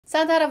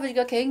산타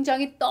할아버지가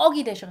굉장히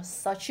떡이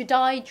되셨어. Should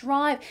I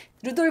drive?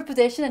 루돌프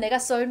대신에 내가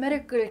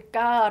썰매를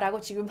끌까? 라고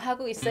지금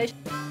하고 있어요.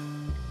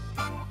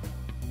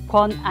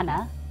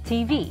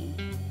 권아나TV.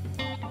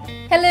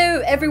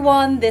 Hello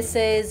everyone, this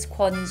is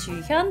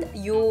권주현,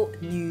 your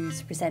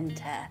news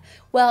presenter.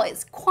 Well,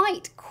 it's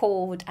quite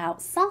cold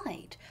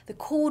outside. The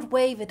cold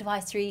wave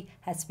advisory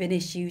has been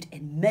issued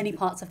in many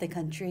parts of the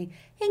country,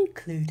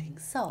 including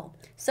Seoul.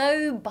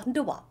 So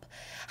bundle up.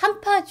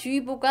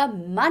 한파주의보가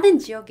많은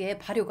지역에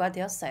발효가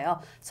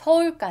되었어요.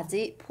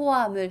 서울까지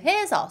포함을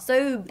해서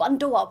So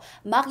bundle up.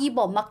 막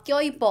입어, 막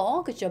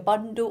껴입어. 그죠?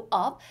 Bundle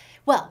up.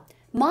 Well,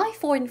 my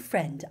foreign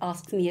friend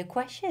asked me a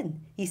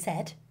question. He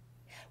said,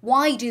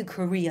 Why do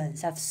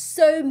Koreans have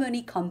so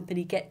many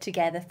company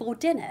get-together for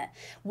dinner?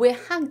 왜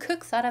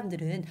한국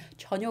사람들은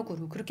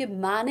저녁으로 그렇게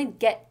많은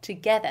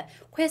get-together,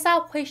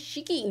 회사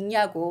회식이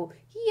있냐고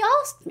He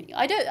asked me.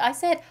 I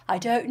said, I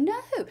don't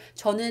know.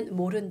 저는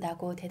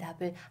모른다고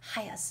대답을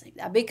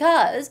하였습니다.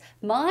 Because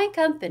my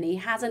company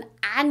has an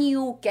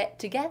annual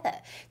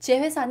get-together. 제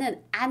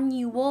회사는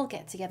annual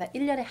get-together,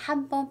 1년에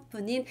한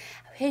번뿐인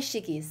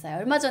회식이 있어요.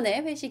 얼마 전에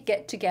회식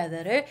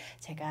get-together를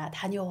제가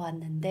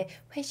다녀왔는데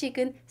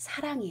회식은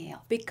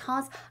사랑이에요.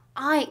 Because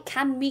I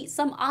can meet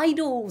some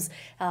idols.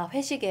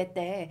 회식회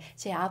때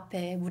제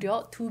앞에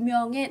무려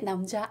 2명의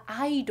남자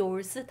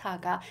아이돌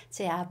스타가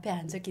제 앞에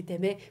앉았기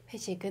때문에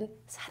회식은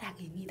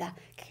사랑입니다.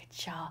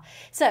 그렇죠?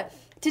 So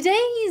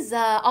today's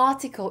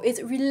article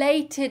is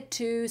related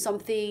to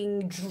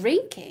something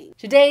drinking.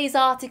 Today's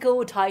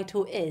article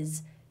title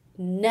is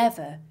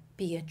Never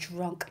Be a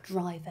Drunk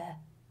Driver.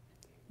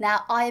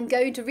 Now I am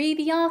going to read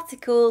the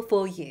article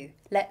for you.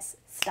 Let's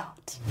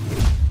start.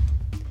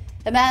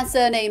 A man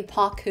surnamed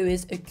Park who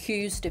is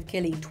accused of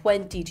killing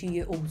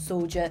 22-year-old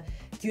soldier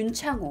Yoon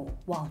Chang-ho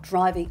while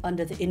driving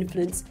under the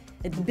influence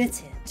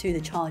admitted to the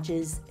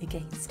charges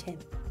against him.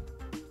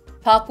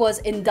 Park was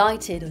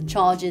indicted on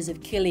charges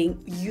of killing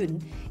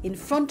Yoon in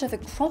front of a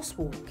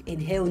crosswalk in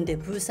Haeundae,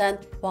 Busan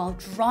while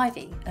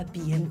driving a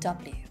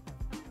BMW.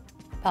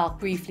 Park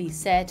briefly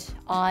said,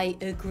 I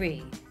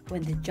agree,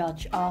 when the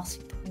judge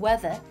asked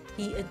whether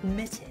he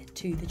admitted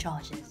to the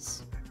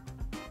charges.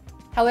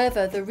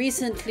 However, the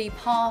recently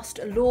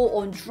passed law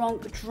on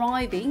drunk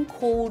driving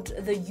called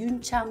the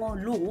Yoon Chang-ho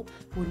law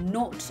will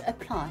not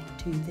apply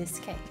to this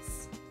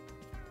case.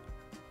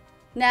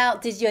 Now,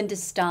 did you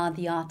understand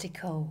the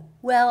article?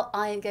 Well,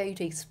 I am going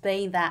to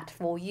explain that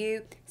for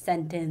you,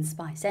 sentence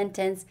by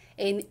sentence,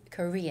 in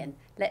Korean.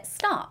 Let's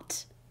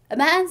start. A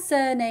man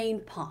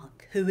surnamed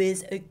Park, who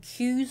is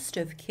accused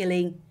of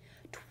killing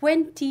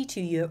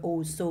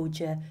 22-year-old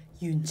soldier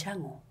Yoon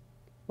Chang-ho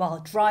while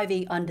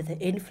driving under the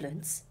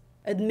influence,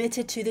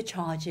 admitted to the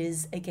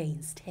charges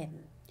against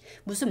him.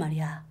 무슨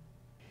말이야?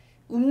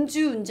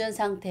 음주운전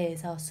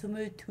상태에서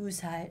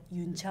 22살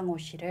윤창호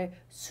씨를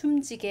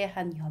숨지게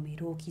한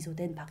혐의로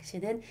기소된 박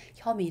씨는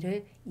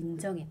혐의를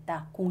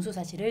인정했다.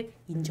 공소사실을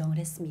인정을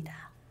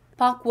했습니다.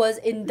 Park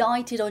was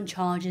indicted on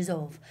charges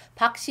of.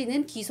 박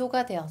씨는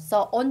기소가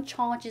되었어. On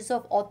charges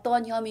of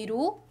어떤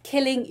혐의로?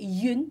 Killing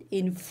Yoon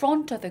in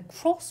front of a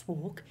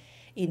crosswalk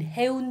in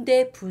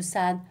Haeundae,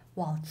 Busan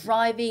while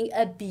driving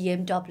a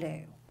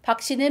BMW. 박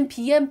씨는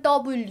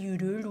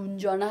BMW를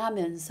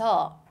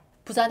운전하면서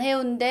부산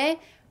해운대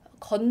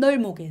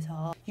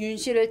건널목에서 윤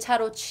씨를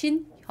차로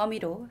친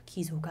혐의로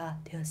기소가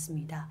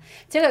되었습니다.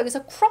 제가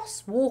여기서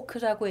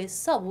crosswalk라고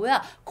해서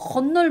뭐야?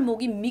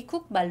 건널목이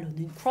미국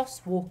말로는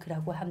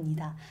crosswalk라고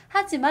합니다.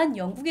 하지만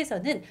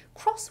영국에서는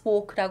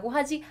crosswalk라고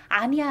하지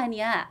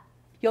아니야.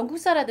 영국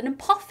사람들은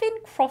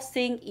puffin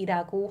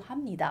crossing이라고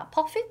합니다.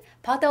 puffin?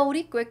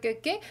 바다오리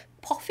꾀꾀꾀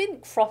puffin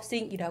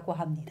crossing이라고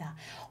합니다.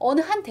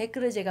 어느 한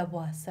댓글을 제가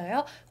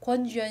보았어요.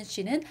 권주현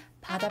씨는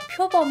바다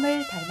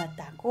표범을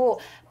닮았다고.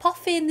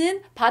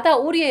 puffin은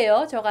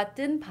바다오리예요. 저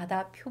같은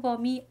바다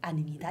표범이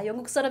아닙니다.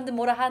 영국 사람들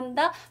뭐라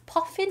한다?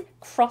 puffin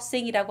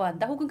crossing이라고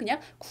한다. 혹은 그냥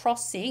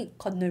crossing,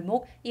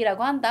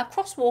 건널목이라고 한다.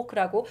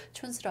 crosswalk라고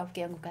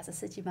촌스럽게 영국 가서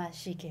쓰지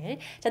마시길.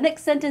 자,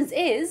 next sentence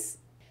is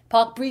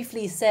Park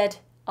briefly said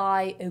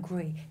I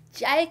agree.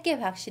 짧게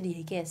박 씨는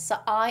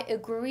얘기했어. I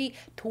agree.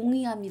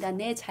 동의합니다.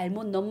 내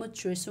잘못 너무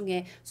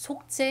죄송해.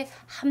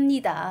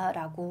 속죄합니다.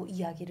 라고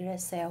이야기를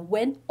했어요.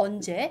 When?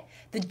 언제?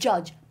 The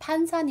judge,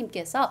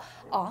 판사님께서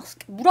ask,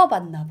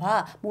 물어봤나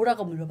봐.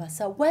 뭐라고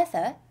물어봤어?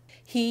 Whether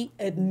he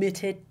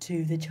admitted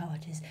to the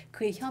charges.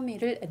 그의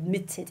혐의를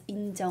admitted,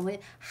 인정을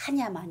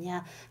하냐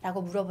마냐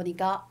라고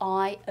물어보니까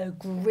I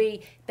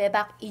agree,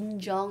 빼박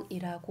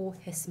인정이라고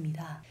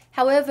했습니다.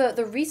 However,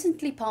 the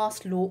recently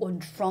passed law on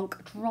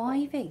drunk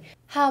driving.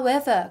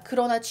 However,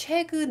 그러나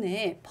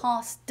최근에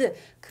passed,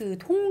 그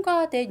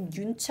통과된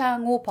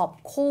윤창호 법,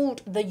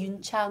 called the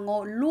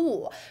윤창호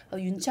law,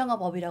 윤창호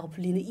법이라고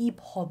불리는 이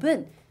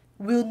법은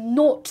will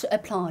not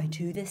apply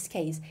to this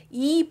case.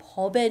 이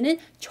법에는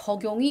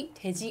적용이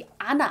되지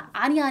않아.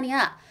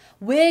 아니야.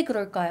 왜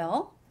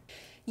그럴까요?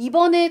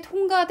 이번에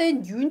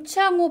통과된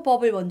윤창호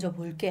법을 먼저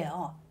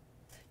볼게요.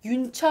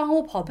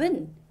 윤창호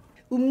법은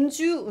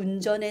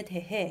음주운전에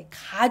대해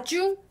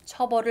가중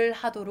처벌을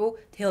하도록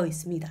되어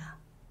있습니다.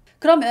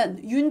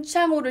 그러면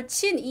윤창호를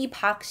친 이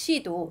박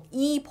씨도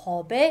이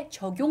법에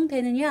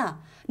적용되느냐?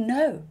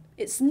 No,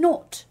 it's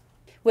not.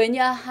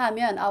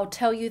 왜냐하면 I'll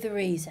tell you the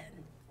reason.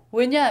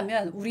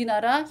 왜냐하면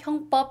우리나라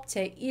형법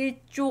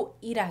제1조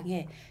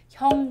 1항의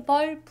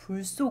형벌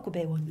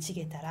불소급의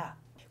원칙에 따라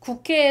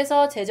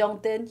국회에서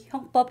제정된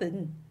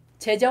형법은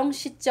제정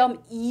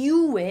시점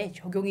이후에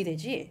적용이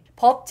되지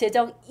법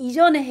제정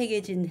이전에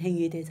행해진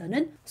행위에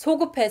대해서는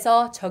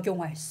소급해서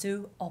적용할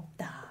수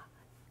없다.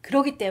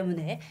 그렇기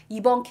때문에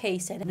이번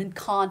케이스에는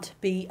can't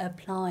be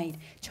applied,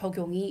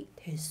 적용이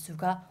될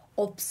수가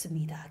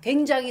없습니다.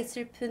 굉장히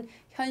슬픈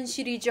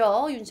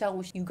현실이죠.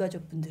 윤창호 씨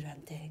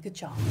유가족분들한테.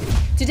 그렇죠?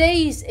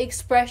 Today's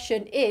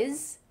expression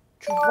is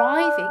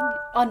driving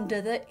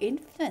under the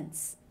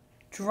influence.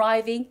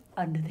 Driving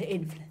under the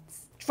influence.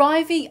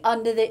 Driving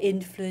under the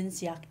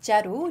influence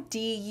약자로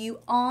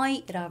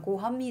DUI라고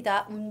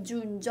합니다.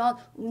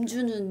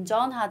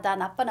 음주운전 하다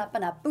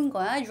나쁜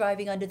거야.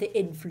 Driving under the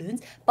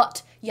influence.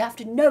 But you have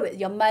to know it.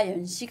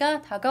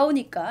 연말연시가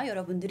다가오니까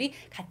여러분들이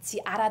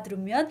같이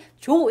알아들으면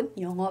좋은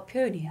영어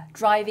표현이에요.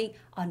 Driving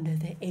under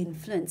the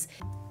influence.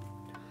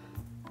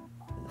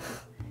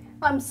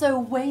 I'm so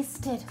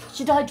wasted.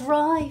 Should I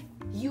drive?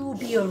 You'll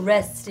be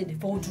arrested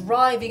for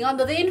driving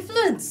under the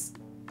influence.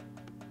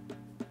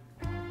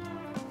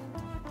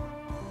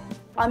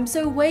 I'm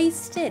so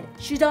wasted.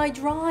 Should I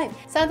drive?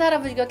 산타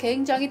할아버지가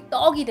굉장히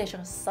떡이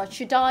되셨어.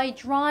 Should I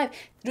drive?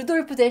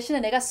 루돌프 대신에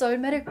내가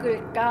썰매를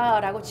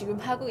끌까? 라고 지금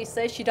하고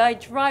있어요. Should I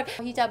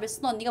drive? 히잡을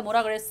쓴 언니가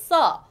뭐라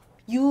그랬어?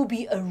 You'll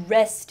be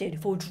arrested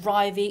for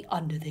driving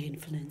under the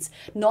influence.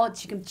 너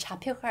지금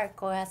잡혀갈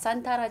거야.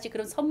 산타 할아버지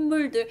그런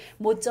선물들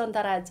못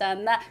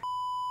전달하잖아.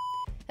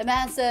 A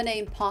man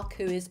surnamed Park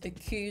who is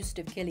accused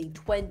of killing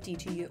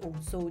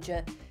 22-year-old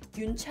soldier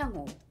Yoon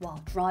Chang-ho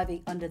while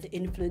driving under the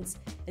influence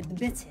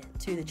admitted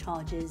to the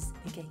charges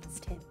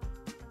against him.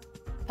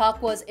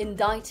 Park was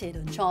indicted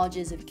on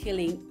charges of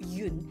killing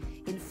Yoon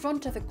in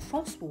front of a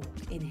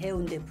crosswalk in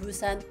Haeundae,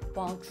 Busan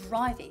while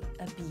driving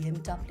a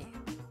BMW.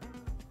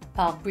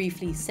 Park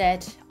briefly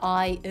said,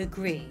 "I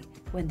agree,"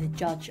 when the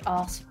judge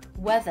asked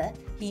whether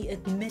he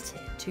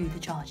admitted to the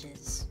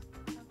charges.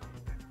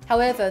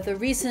 However, the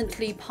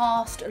recently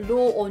passed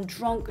law on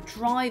drunk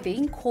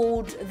driving,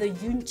 called the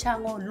Yoon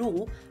Chang-ho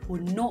law,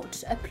 will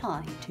not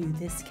apply to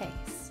this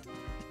case.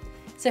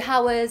 So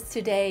how was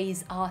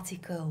today's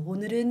article?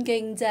 오늘은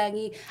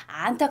굉장히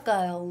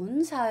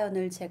안타까운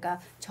사연을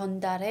제가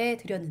전달해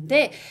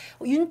드렸는데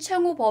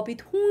윤창호 법이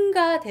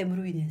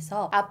통과됨으로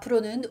인해서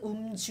앞으로는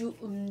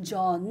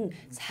음주운전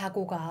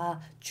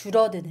사고가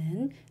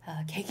줄어드는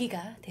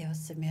계기가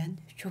되었으면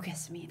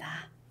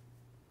좋겠습니다.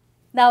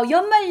 Now,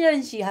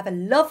 연말연시, have a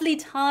lovely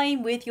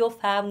time with your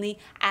family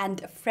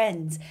and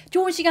friends.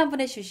 좋은 시간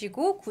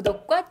보내주시고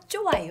구독과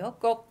좋아요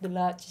꼭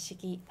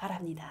눌러주시기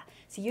바랍니다.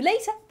 See you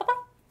later.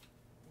 Bye-bye.